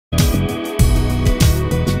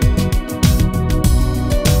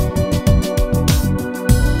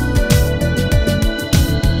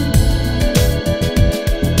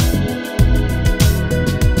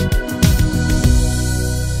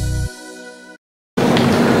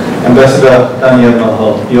Ambassador Daniel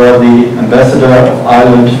Mulhall, you are the Ambassador of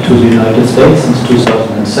Ireland to the United States since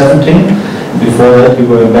 2017. Before that you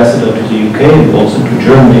were Ambassador to the UK and also to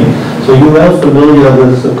Germany. So you're well familiar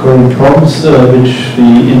with the current problems which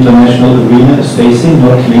the international arena is facing,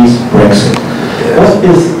 not least BREXIT. What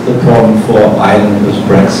is the problem for Ireland with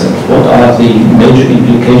BREXIT? What are the major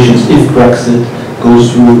implications if BREXIT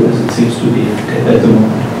goes through as it seems to be at the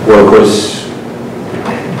moment? Well, of course,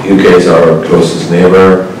 UK is our closest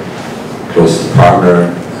neighbour, closest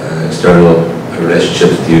partner. External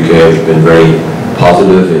relationships with the UK have been very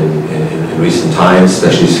positive in recent times,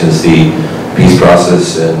 especially since the peace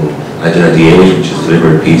process in 1998, which has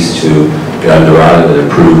delivered peace to the island of Ireland and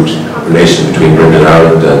improved relations between Britain and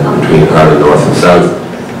Ireland and between Ireland North and South.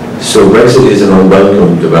 So Brexit is an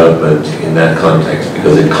unwelcome development in that context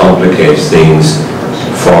because it complicates things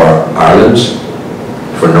for Ireland,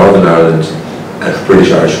 for Northern Ireland, and for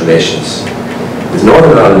British-Irish relations. With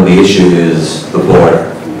Northern Ireland, the issue is the border.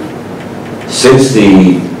 Since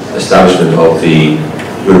the establishment of the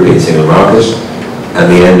European single market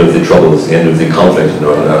and the end of the troubles, the end of the conflict in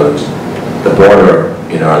Northern Ireland, the border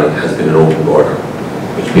in Ireland has been an open border,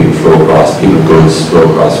 which people flow across, people and goods flow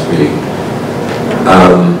across freely.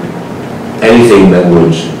 Anything that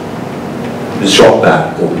would disrupt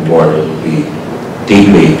that open border would be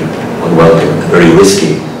deeply unwelcome and very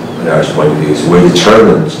risky from an Irish point of view. So we're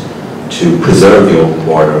determined to preserve the open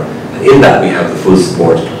border, and in that we have the full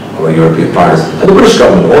support of our European partners. And the British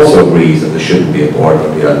government also agrees that there shouldn't be a border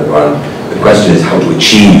on the island of Ireland. The question is how to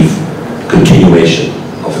achieve continuation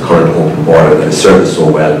of the current open border that has served us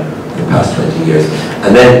so well in the past 20 years.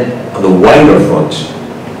 And then on the wider front,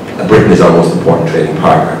 Britain is our most important trading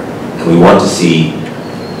partner, and we want to see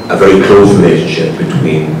a very close relationship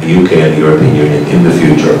between the UK and the European Union in the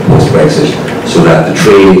future post-Brexit, so that the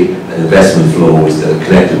trade and investment flows that have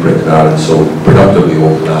connected Britain and Ireland so productively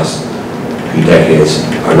over the last few decades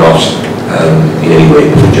are not in any way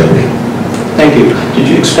put in jeopardy. Thank you. Did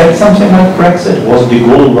you expect something like Brexit? Was de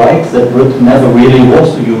Gaulle right that Britain never really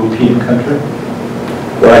was a European country?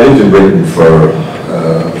 Well, I lived in Britain for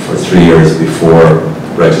 3 years before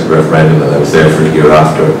the Brexit referendum, and I was there for a year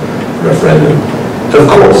after the referendum. And of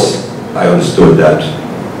course, I understood that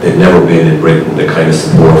there'd never been in Britain the kind of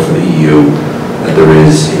support for the EU that there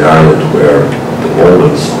is in Ireland, where at the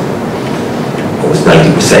moment almost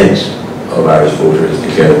 90% of Irish voters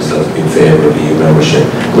declare themselves in favour of EU membership.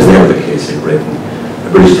 It was never the case in Britain.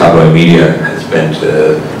 The British tabloid media has spent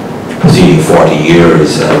the preceding 40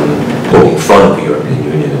 years poking fun at the European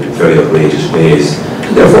Union in very outrageous ways,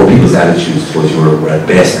 and therefore people's attitudes towards Europe were at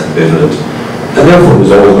best ambivalent. And therefore it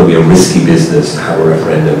was always going to be a risky business to have a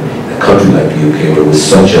referendum in a country like the UK, where there was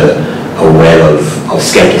such a well of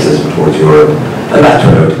scepticism towards Europe, and that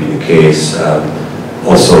turned out to be the case.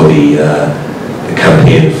 Also the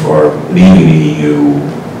campaign for leaving the EU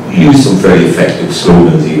used some very effective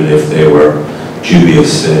slogans, even if they were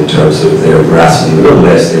dubious in terms of their veracity, but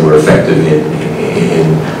nonetheless they were effective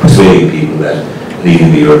in persuading people that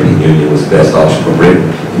leaving the European Union was the best option for Britain.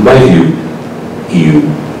 In my view,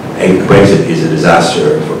 Brexit is a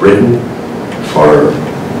disaster for Britain, for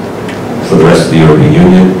the rest of the European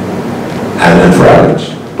Union, and for Ireland,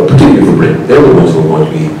 but particularly for Britain. They're the ones who are going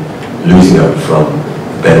to be losing out from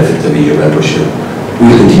the benefits of EU membership. We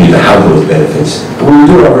will continue to have those benefits, and we will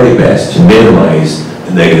do our very best to minimise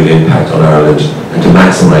the negative impact on Ireland and to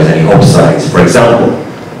maximise any upsides. For example,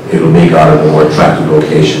 it will make Ireland a more attractive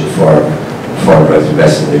location for foreign direct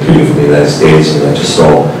investment, including from the United States. And I just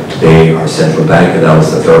saw today our central bank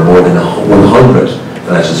announced that there are more than 100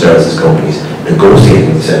 financial services companies negotiating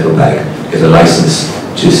with the central bank to get a license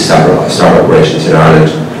to start operations in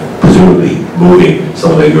Ireland, presumably moving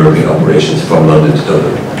some of their European operations from London to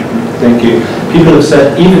Dublin. Thank you. People have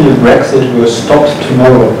said even if Brexit were stopped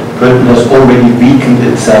tomorrow, Britain has already weakened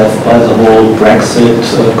itself by the whole Brexit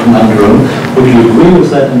conundrum. Would you agree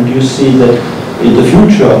with that, and do you see that in the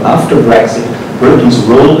future, after Brexit, Britain's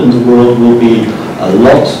role in the world will be a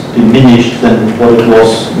lot diminished than what it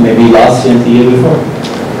was maybe last year and the year before?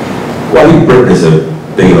 Well, I think Britain is a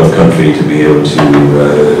big enough country to be able to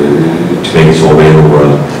make its own way in the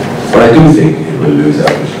world. But I do think it will lose out.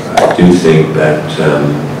 I do think that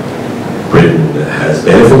Britain has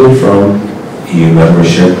benefited from EU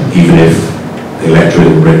membership, even if the electorate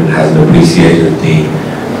in Britain hasn't appreciated the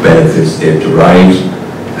benefits they've derived.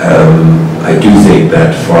 I do think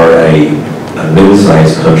that for a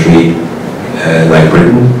middle-sized country like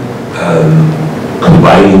Britain,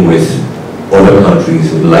 combining with other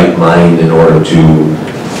countries with like mind in order to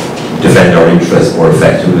defend our interests more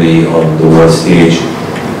effectively on the world stage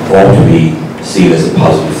ought to be seen as a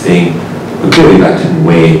positive thing. But clearly that didn't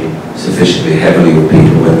weigh sufficiently sufficiently heavily with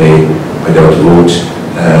people when they went out to vote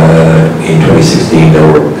in 2016.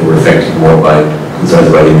 They were affected more by concerns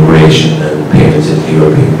about immigration and payments into the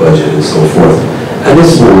European budget and so forth. And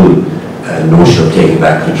this whole notion of taking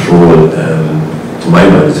back control, to my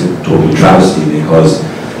mind, is a total travesty, because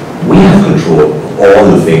we have control of all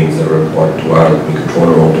the things that are important to Ireland. We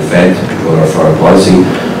control our own defence, we control our foreign policy,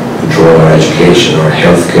 control our education, our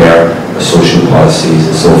healthcare, our social policies,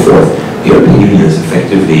 and so forth. The European Union is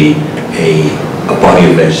effectively a body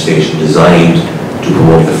of legislation designed to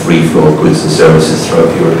promote the free flow of goods and services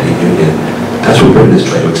throughout the European Union. That's what Britain is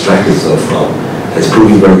trying to extract itself from. It's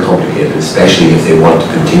proving very complicated, especially if they want to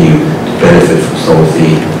continue to benefit from some of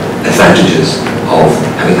the advantages of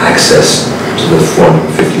having access to the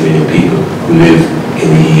 450 million people who live in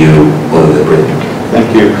the EU other than Britain.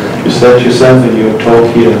 Thank you. You said yourself in your talk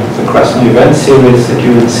here, the Krasny event series that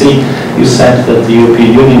you would see, you said that the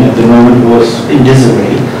European Union at the moment was in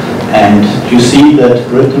disarray. And do you see that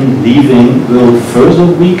Britain leaving will further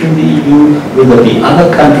weaken the EU? Will there be other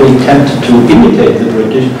countries tempted to imitate the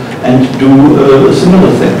British and do a similar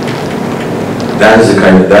thing? That is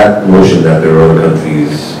that notion that there are other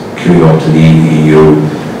countries queuing up to leave the EU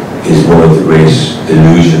is one of the great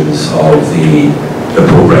illusions of the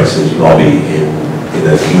pro-Brexit lobby in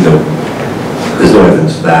the kingdom. There's no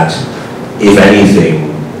evidence of that. If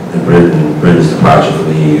anything, Britain's departure from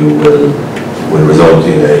the EU will result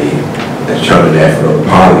in a determined effort on the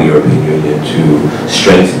part of the European Union to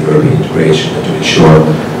strengthen European integration and to ensure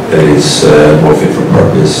that it's more fit for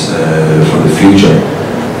purpose for the future.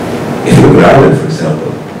 If you look at Ireland, for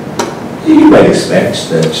example, you might expect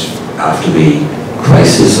that after the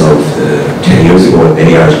crisis of 10 years ago,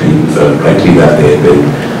 many Irish people felt rightly that they had been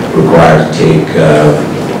required to take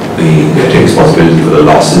responsibility for the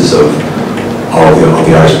losses of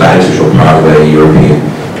the Irish banks, which were part of the European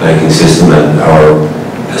banking system, and our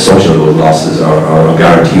assumption of those losses, our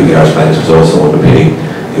guarantee of the Irish banks was also underpinning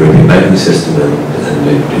the European banking system, and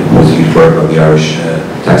it was a huge burden on the Irish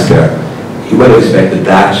taxpayer. You might have expected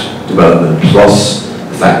that development, plus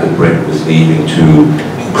the fact that Britain was leaving, to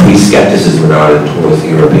increase scepticism in Ireland towards the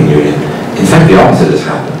European Union. In fact, the opposite has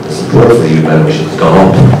happened. The support for EU membership has gone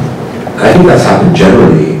up. And I think that's happened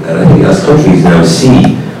generally, and I think as countries now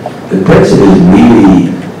see that Brexit is really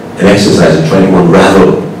an exercise in trying to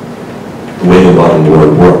unravel the way the modern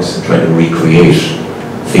world works, and trying to recreate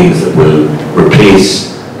things that will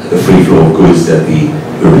replace the free flow of goods that the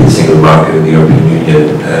European single market and the European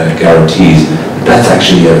Union guarantees. That's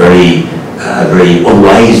actually a very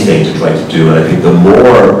unwise thing to try to do, and I think the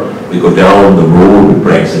more we go down the road with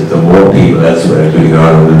Brexit, the more people elsewhere, including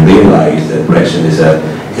Ireland, will realise that Brexit is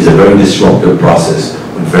a very disruptive process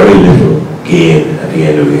with very little gain at the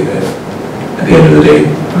end of the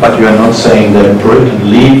day. But you are not saying that Britain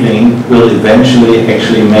leaving will eventually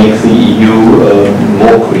actually make the EU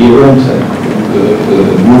more coherent and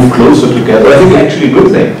move closer together? Well, I think actually a good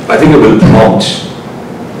thing. I think it will prompt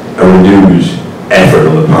a renewed effort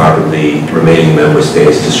on the part of the remaining member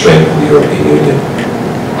states to strengthen the European Union.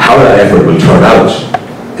 How that effort will turn out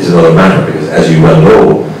is another matter, because as you well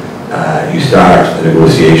know, you start a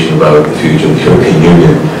negotiation about the future of the European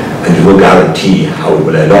Union and you no guarantee how it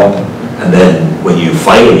will end up, and then when you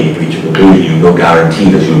finally reach a conclusion, you have no guarantee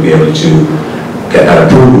that you'll be able to get that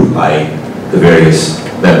approved by the various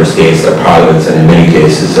member states, their parliaments, and in many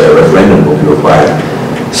cases a referendum will be required.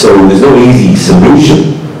 So there's no easy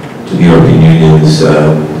solution to the European Union's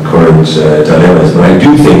current dilemmas, but I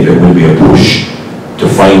do think there will be a push to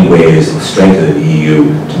find ways of strengthening the EU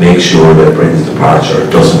to make sure that Britain's departure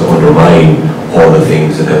doesn't undermine all the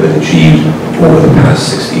things that have been achieved over the past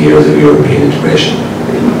 60 years of European integration.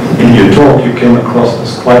 In your talk, you came across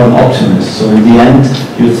as quite an optimist. So in the end,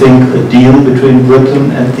 you think a deal between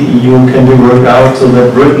Britain and the EU can be worked out so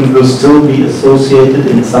that Britain will still be associated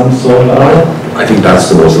in some sort of way? I think that's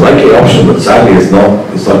the most likely option, but sadly it's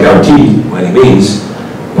not guaranteed by any means.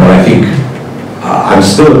 But I think I'm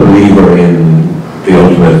still a believer in the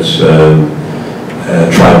ultimate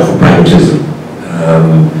triumph of pragmatism.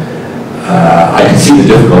 I can see the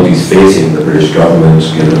difficulties facing the British government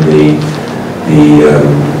given the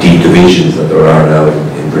deep divisions that there are now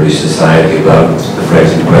in British society about the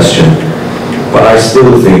Brexit question. But I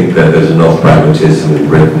still think that there's enough pragmatism in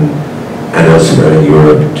Britain and elsewhere in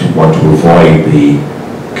Europe to want to avoid the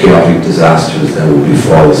chaotic disasters that would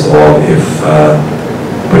befall us all if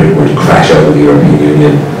Britain were to crash out of the European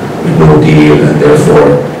Union with no deal and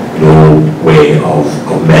therefore no way of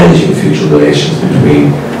managing future relations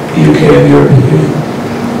between the UK and the European Union.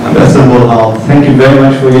 Ambassador Mulhall, thank you very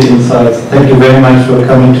much for your insights. Thank you very much for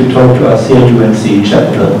coming to talk to us here at UNC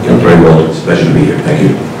Chapel Hill. You're very welcome. It's a pleasure to be here. Thank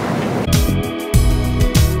you.